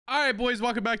All right, boys,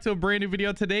 welcome back to a brand new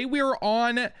video. Today we are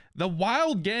on the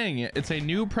Wild Gang. It's a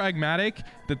new pragmatic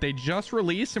that they just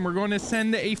released, and we're going to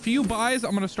send a few buys.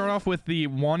 I'm going to start off with the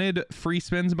wanted free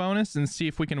spins bonus and see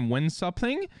if we can win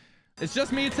something. It's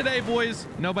just me today, boys.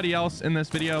 Nobody else in this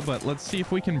video, but let's see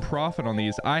if we can profit on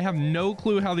these. I have no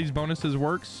clue how these bonuses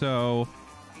work, so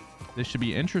this should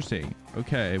be interesting.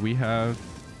 Okay, we have...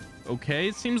 Okay,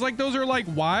 it seems like those are like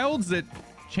wilds that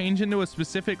change into a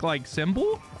specific like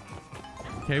symbol.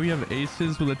 Okay, we have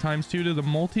aces with a ×2 to the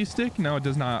multi-stick. No, it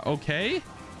does not. Okay.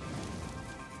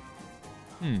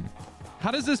 How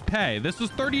does this pay? This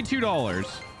was $32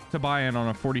 to buy in on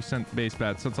a 40-cent base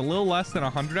bet. So it's a little less than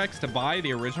 100x to buy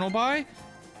the original buy.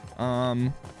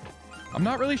 I'm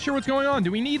not really sure what's going on.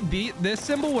 Do we need this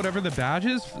symbol, whatever the badge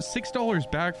is? $6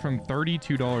 back from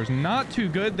 $32. Not too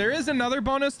good. There is another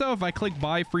bonus, though. If I click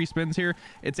buy free spins here,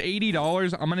 it's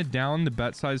 $80. I'm going to down the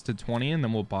bet size to 20, and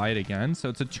then we'll buy it again. So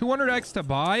it's a 200x to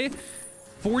buy,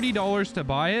 $40 to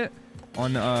buy it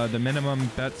on the minimum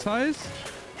bet size.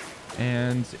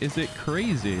 And is it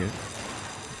crazy?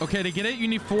 Okay, to get it, you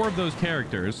need 4 of those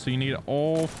characters. So you need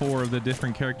all 4 of the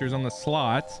different characters on the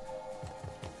slot.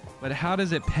 But how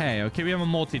does it pay? Okay, we have a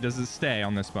multi. Does it stay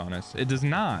on this bonus? It does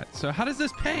not. So how does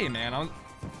this pay, man?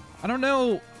 I don't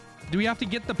know. Do we have to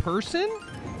get the person?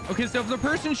 Okay, so if the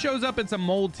person shows up, it's a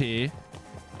multi.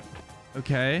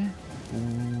 Okay.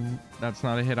 Ooh, that's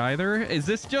not a hit either. Is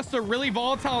this just a really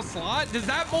volatile slot? Does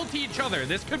that multi each other?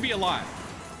 This could be a lot.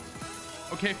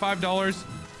 Okay, $5.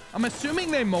 I'm assuming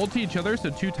they multi each other,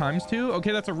 so 2 × 2.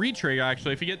 Okay, that's a retrig,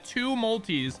 actually. If you get 2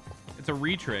 multis, it's a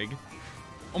retrig.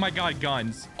 Oh my god,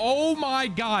 guns. Oh my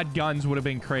god, guns would have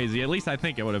been crazy. At least I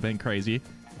think it would have been crazy.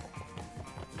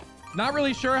 Not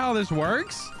really sure how this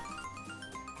works.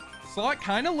 Slot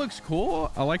kind of looks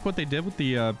cool. I like what they did with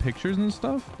the pictures and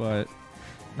stuff, but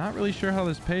not really sure how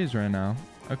this pays right now.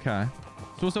 Okay.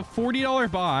 So it's a $40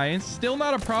 buy. Still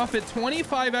not a profit.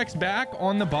 25x back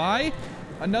on the buy.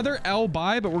 Another L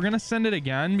buy, but we're going to send it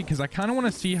again because I kind of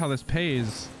want to see how this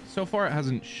pays. So far, it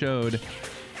hasn't showed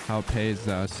how it pays,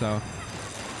 though. So...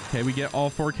 Okay, we get all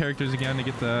 4 characters again to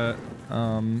get the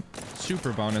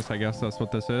super bonus. I guess that's what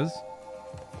this is.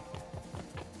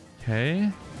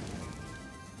 Okay.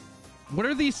 What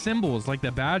are these symbols? Like the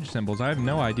badge symbols? I have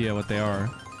no idea what they are.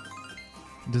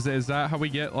 Is that how we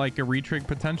get like a retrig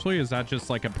potentially? Is that just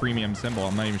like a premium symbol?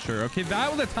 I'm not even sure. Okay, that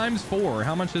was a ×4.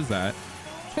 How much is that?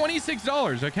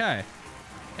 $26. Okay.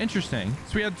 Interesting.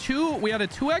 So we had a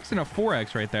 2x and a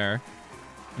 4x right there.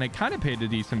 And it kind of paid a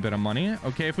decent bit of money.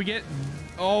 Okay, if we get...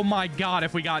 Oh my god,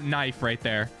 if we got knife right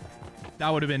there. That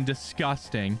would have been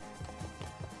disgusting.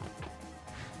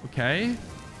 Okay.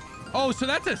 Oh, so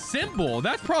that's a symbol.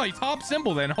 That's probably top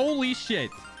symbol then. Holy shit.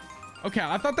 Okay,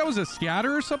 I thought that was a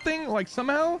scatter or something. Like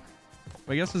somehow.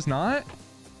 But I guess it's not.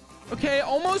 Okay,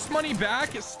 almost money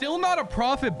back. It's still not a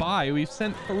profit buy. We've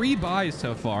sent 3 buys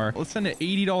so far. Let's send an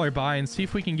 $80 buy and see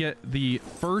if we can get the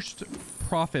first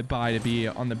profit buy to be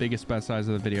on the biggest bet size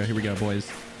of the video. Here we go, boys.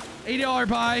 $80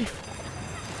 buy.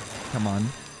 Come on.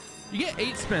 You get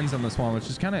 8 spins on this one, which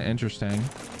is kind of interesting.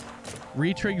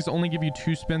 Retrigs only give you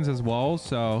 2 spins as well,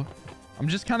 so I'm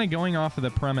just kind of going off of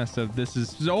the premise of this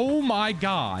is... Oh my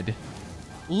god.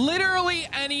 Literally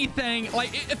anything.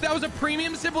 Like, if that was a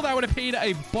premium symbol, that would have paid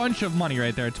a bunch of money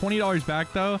right there. $20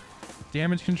 back, though.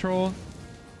 Damage control.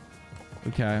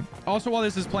 Okay. Also, while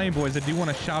this is playing, boys, I do want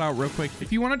to shout out real quick.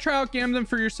 If you want to try out gambling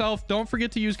for yourself, don't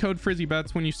forget to use code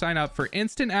Frizzybets when you sign up for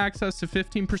instant access to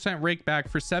 15% rake back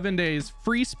for 7 days,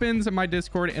 free spins in my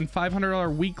Discord, and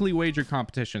 $500 weekly wager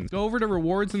competitions. Go over to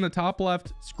rewards in the top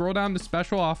left, scroll down to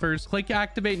special offers, click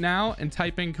activate now, and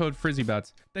type in code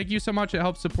Frizzybets. Thank you so much. It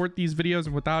helps support these videos,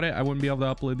 and without it, I wouldn't be able to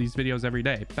upload these videos every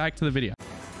day. Back to the video.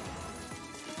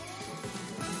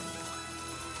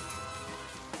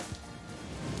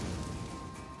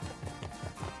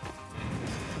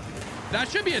 That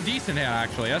should be a decent hit,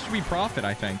 actually. That should be profit,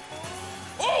 I think.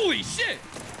 Holy shit!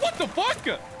 What the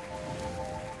fuck?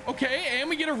 Okay, and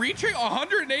we get a retrig.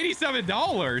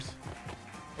 $187.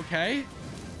 Okay.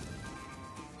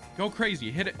 Go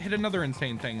crazy. Hit another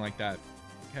insane thing like that.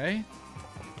 Okay.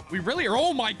 We really are.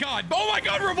 Oh my god. Oh my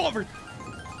god, revolver.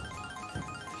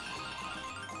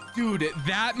 Dude,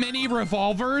 that many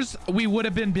revolvers, we would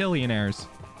have been billionaires.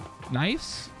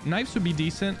 Knives? Knives would be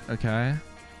decent. Okay.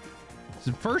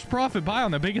 So first profit buy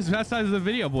on the biggest bet size of the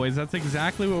video, boys. That's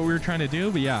exactly what we were trying to do,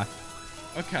 but yeah.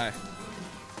 Okay.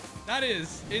 That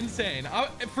is insane.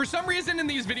 For some reason in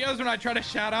these videos, when I try to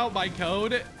shout out my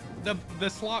code, the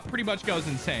slot pretty much goes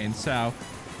insane. So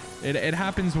it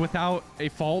happens without a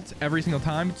fault every single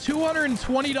time.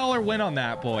 $220 win on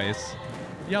that, boys.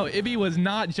 Yo, Ibby was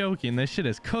not joking. This shit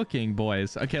is cooking,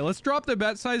 boys. Okay, let's drop the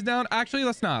bet size down. Actually,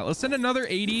 let's not. Let's send another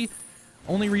 80.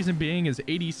 Only reason being is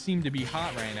 80s seem to be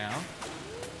hot right now.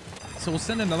 So we'll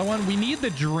send another one. We need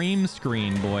the dream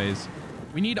screen, boys.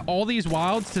 We need all these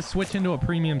wilds to switch into a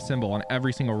premium symbol on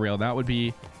every single reel. That would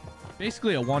be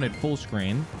basically a wanted full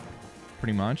screen,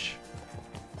 pretty much.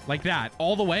 Like that.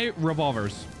 All the way.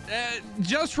 Revolvers.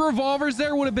 Just revolvers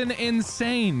there would have been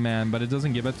insane, man, but it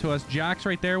doesn't give it to us. Jacks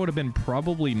right there would have been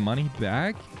probably money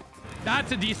back.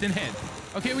 That's a decent hit.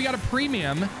 Okay, we got a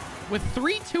premium with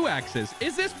 3 2Xs.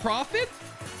 Is this profit?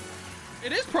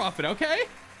 It is profit, okay?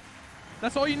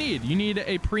 That's all you need. You need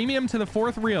a premium to the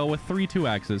 4th reel with 3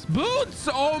 2Xs. Boots!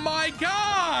 Oh my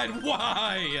God!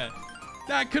 Why?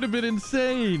 That could have been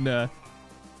insane.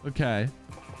 Okay.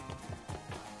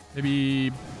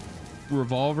 Maybe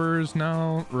revolvers?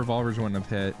 No, revolvers wouldn't have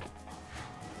hit.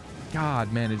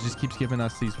 God, man, it just keeps giving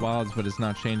us these wilds, but it's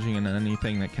not changing into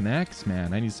anything that connects,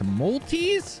 man. I need some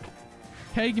multis.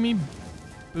 Okay, give me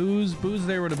booze. Booze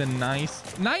there would have been nice.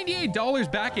 $98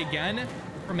 back again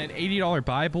from an $80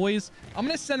 buy, boys. I'm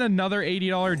going to send another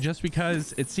 $80 just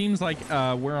because it seems like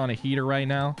we're on a heater right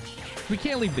now. We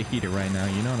can't leave the heater right now.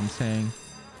 You know what I'm saying?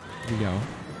 Here we go.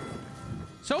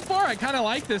 So far, I kind of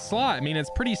like this slot. I mean,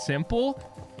 it's pretty simple.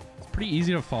 It's pretty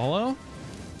easy to follow.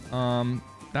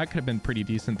 That could have been pretty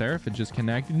decent there if it just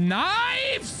connected.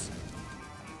 Knives!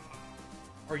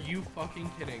 Are you fucking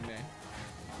kidding me?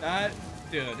 That,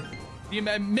 dude.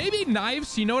 Maybe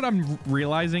knives, you know what I'm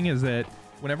realizing is that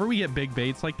whenever we get big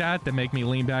baits like that make me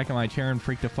lean back in my chair and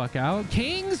freak the fuck out.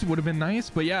 Kings would have been nice,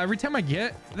 but yeah, every time I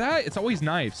get that, it's always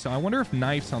knives. So I wonder if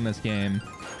knives on this game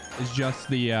is just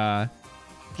the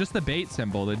bait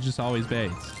symbol that just always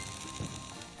baits.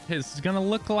 It's gonna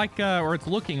look like, or it's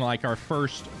looking like our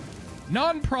first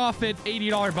non-profit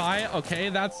 $80 buy. Okay,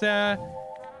 that's a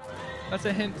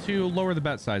hint to lower the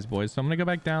bet size, boys. So I'm gonna go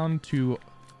back down to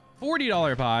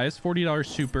 $40 buys, $40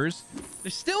 supers.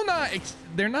 They're still not,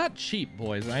 they're not cheap,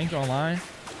 boys. I ain't gonna lie.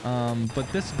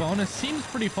 But this bonus seems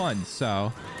pretty fun,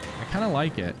 so I kind of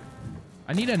like it.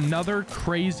 I need another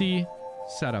crazy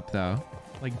setup though.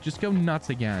 Like, just go nuts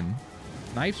again.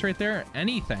 Knives right there.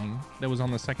 Anything that was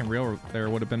on the second reel there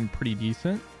would have been pretty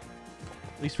decent.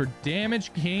 At least for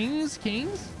damage. Kings.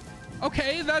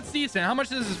 Okay, that's decent. How much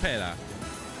does this pay that?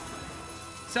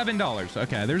 $7.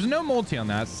 Okay, there's no multi on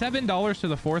that. $7 to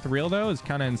the 4th reel though is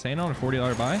kind of insane on a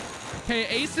 $40 buy. Okay,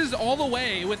 aces all the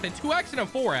way with a 2x and a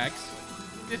 4x.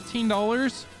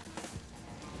 $15.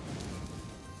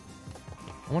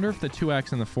 I wonder if the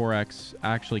 2x and the 4x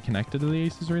actually connected to the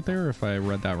aces right there, or if I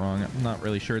read that wrong. I'm not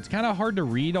really sure. It's kind of hard to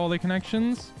read all the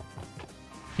connections.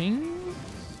 Kings.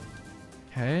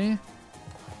 Okay.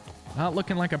 Not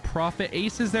looking like a profit.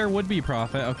 Aces there would be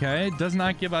profit. Okay. It does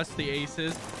not give us the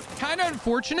aces. Kind of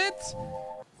unfortunate.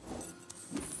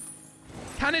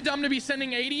 Kind of dumb to be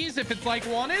sending 80s if it's like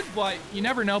wanted, but you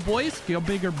never know, boys. Go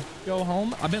big or go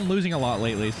home. I've been losing a lot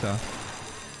lately, so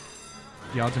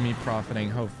the odds of me profiting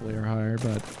hopefully are higher,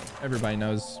 but everybody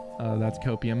knows that's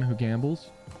copium who gambles.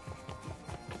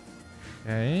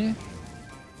 Okay.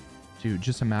 Dude,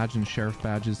 just imagine sheriff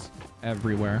badges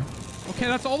everywhere. Okay,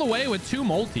 that's all the way with 2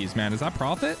 multis, man. Is that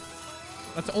profit?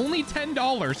 That's only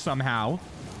 $10 somehow.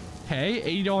 Okay,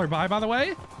 $80 buy, by the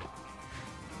way.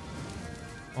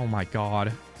 Oh my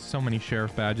God. So many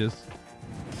sheriff badges.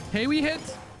 Okay, we hit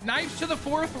knives to the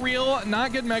 4th reel.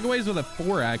 Not good megaways with a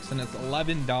 4x, and it's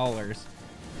 $11.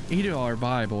 $80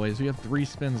 buy, boys. We have 3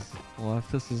 spins left.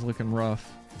 This is looking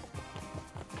rough.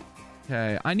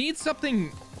 Okay, I need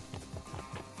something.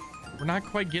 We're not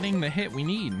quite getting the hit we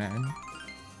need, man.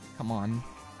 Come on.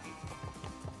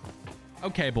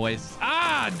 Okay, boys.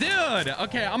 Ah, dude.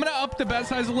 Okay, I'm gonna up the bet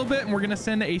size a little bit, and we're gonna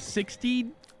send a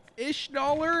 $60-ish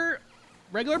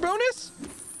regular bonus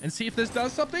and see if this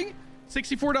does something.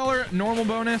 $64 normal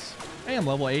bonus. Hey, I'm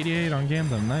level 88 on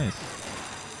Gambling. Nice.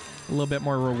 A little bit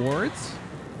more rewards.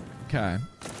 Okay.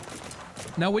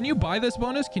 Now, when you buy this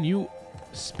bonus, can you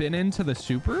spin into the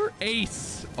super?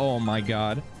 Ace. Oh my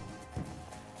God.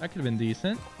 That could have been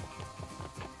decent.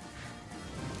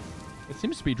 It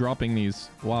seems to be dropping these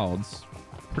wilds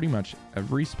pretty much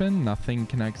every spin. Nothing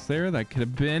connects there. That could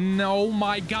have been... Oh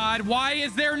my God. Why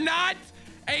is there not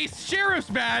a sheriff's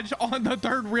badge on the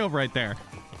 3rd reel right there?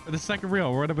 Or the 2nd reel,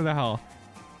 or whatever the hell.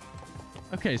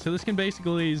 Okay, so this can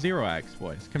basically 0x,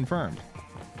 boys. Confirmed.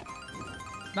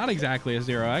 Not exactly a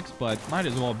 0x, but might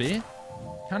as well be.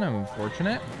 Kind of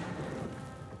unfortunate.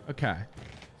 Okay.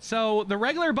 So the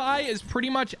regular buy is pretty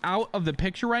much out of the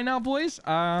picture right now, boys.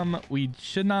 We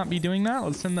should not be doing that.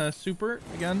 Let's send the super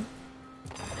again.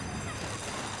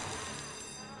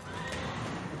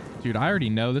 Dude, I already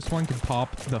know this one can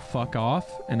pop the fuck off,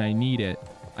 and I need it.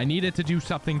 I need it to do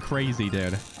something crazy,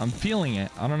 dude. I'm feeling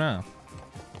it. I don't know.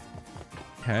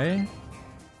 Okay.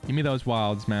 Give me those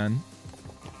wilds, man.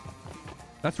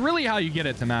 That's really how you get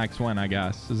it to max win, I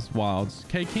guess, is wilds.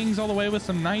 Okay, kings all the way with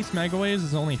some nice mega waves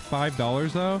is only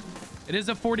 $5, though. It is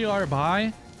a $40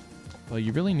 buy. Well,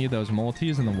 you really need those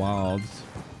multis and the wilds.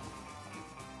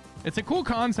 It's a cool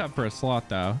concept for a slot,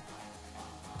 though.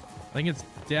 I think it's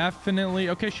definitely...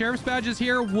 Okay, sheriff's badges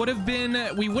here would have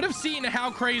been... We would have seen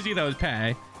how crazy those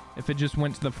pay if it just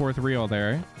went to the 4th reel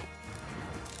there.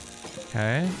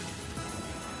 Okay.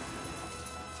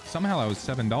 Somehow that was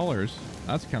 $7.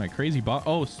 That's kind of crazy.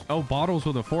 Oh, bottles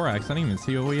with a 4x. I didn't even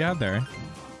see what we had there.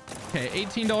 Okay,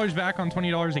 $18 back on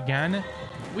 $20 again.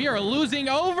 We are losing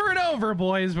over and over,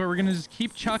 boys, but we're going to just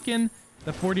keep chucking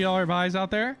the $40 buys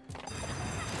out there.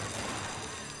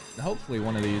 Hopefully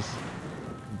one of these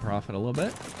can profit a little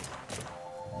bit.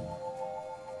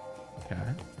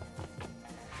 Okay.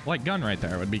 Like gun right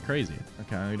there would be crazy.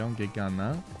 Okay, we don't get gun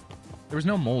though. There was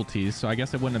no multis, so I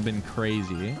guess it wouldn't have been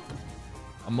crazy.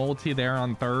 A multi there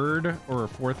on 3rd or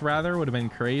 4th rather would have been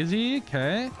crazy.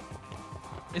 Okay.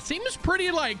 It seems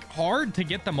pretty like hard to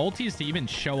get the multis to even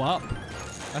show up.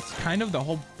 That's kind of the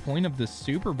whole point of the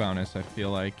super bonus, I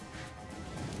feel like.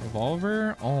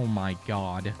 Revolver. Oh my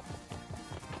god.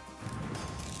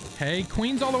 Okay,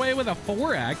 queens all the way with a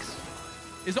 4x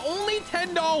is only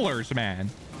 $10, man.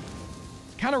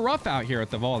 It's kind of rough out here at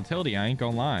the volatility, I ain't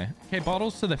gonna lie. Okay,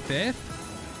 bottles to the 5th.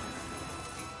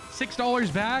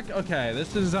 $6 back. Okay,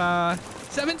 this is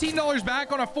 $17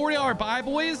 back on a $40 buy,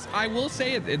 boys. I will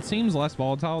say it seems less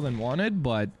volatile than wanted,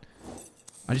 but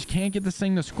I just can't get this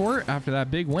thing to squirt after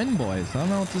that big win, boys. I don't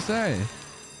know what to say.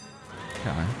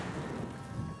 Okay.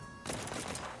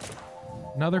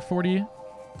 Another 40.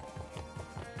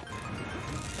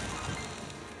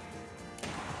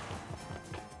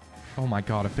 Oh my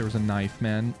god, if there was a knife,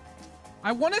 man.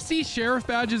 I want to see sheriff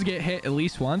badges get hit at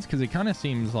least once, because it kind of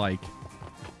seems like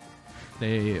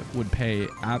they would pay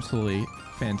absolutely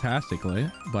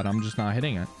fantastically, but I'm just not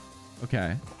hitting it.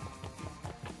 Okay.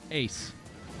 Ace.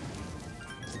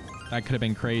 That could have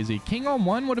been crazy. King on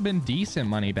 1 would have been decent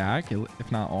money back,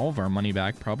 if not all of our money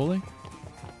back, probably.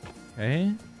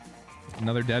 Okay.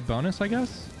 Another dead bonus, I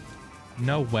guess?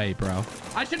 No way, bro.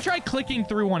 I should try clicking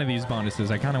through one of these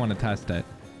bonuses. I kind of want to test it.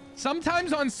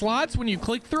 Sometimes on slots, when you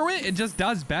click through it, it just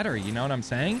does better. You know what I'm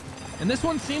saying? And this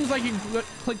one seems like you can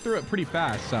click through it pretty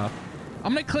fast, so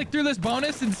I'm going to click through this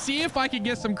bonus and see if I can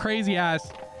get some crazy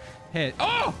ass hit.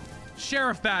 Oh!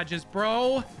 Sheriff badges,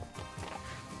 bro.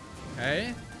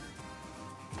 Okay.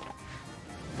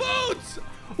 Boots!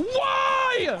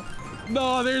 Why?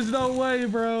 No, there's no way,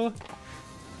 bro.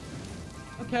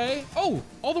 Okay. Oh,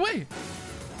 all the way.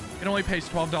 It only pays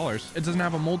 $12. It doesn't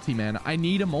have a multi, man. I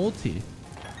need a multi.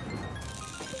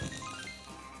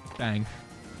 Bang.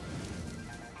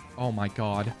 Oh my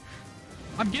god.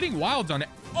 I'm getting wilds on it.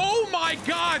 Oh my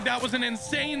god, that was an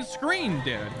insane screen,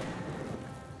 dude.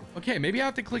 Okay, maybe I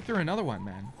have to click through another one,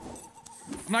 man.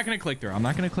 I'm not gonna click through. I'm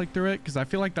not gonna click through it because I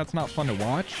feel like that's not fun to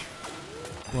watch.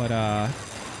 But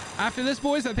after this,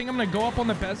 boys, I think I'm gonna go up on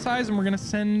the bet size and we're gonna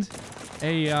send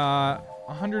a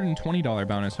 $120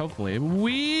 bonus, hopefully.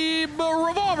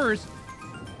 Revolvers.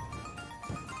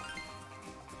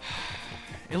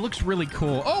 It looks really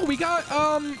cool. Oh, we got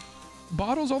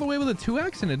bottles all the way with a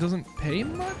 2x and it doesn't pay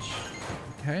much.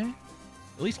 Okay.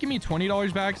 At least give me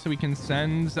 $20 back so we can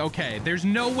send. Okay, there's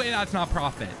no way that's not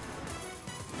profit.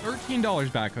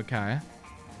 $13 back. Okay.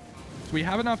 So we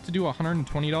have enough to do a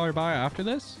 $120 buy after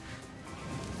this.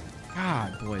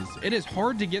 God, boys, it is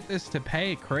hard to get this to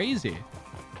pay crazy.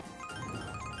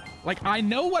 Like, I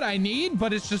know what I need,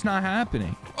 but it's just not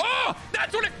happening. Oh,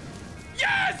 that's what it...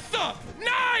 Yes!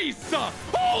 Nice!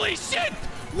 Holy shit!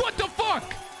 What the fuck?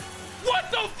 What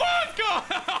the fuck?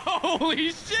 Holy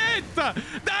shit!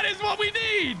 That is what we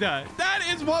need! That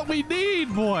is what we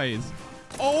need, boys!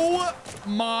 Oh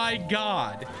my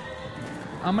god.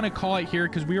 I'm gonna call it here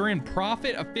because we are in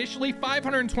profit officially.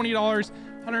 $520.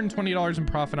 $120 in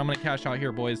profit. I'm gonna cash out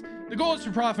here, boys. The goal is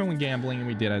to profit when gambling, and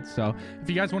we did it. So if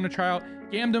you guys want to try out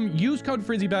Gamdom, use code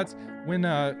Frizzybets when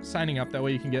signing up. That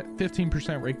way you can get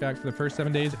 15% rake back for the first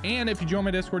 7 days. And if you join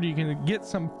my Discord, you can get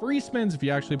some free spins if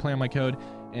you actually play on my code.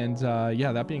 And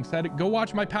yeah, that being said, go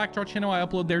watch my pack draw channel. I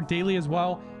upload there daily as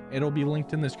well. It'll be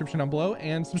linked in the description down below.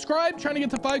 And subscribe, trying to get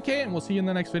to 5K, and we'll see you in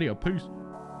the next video. Peace.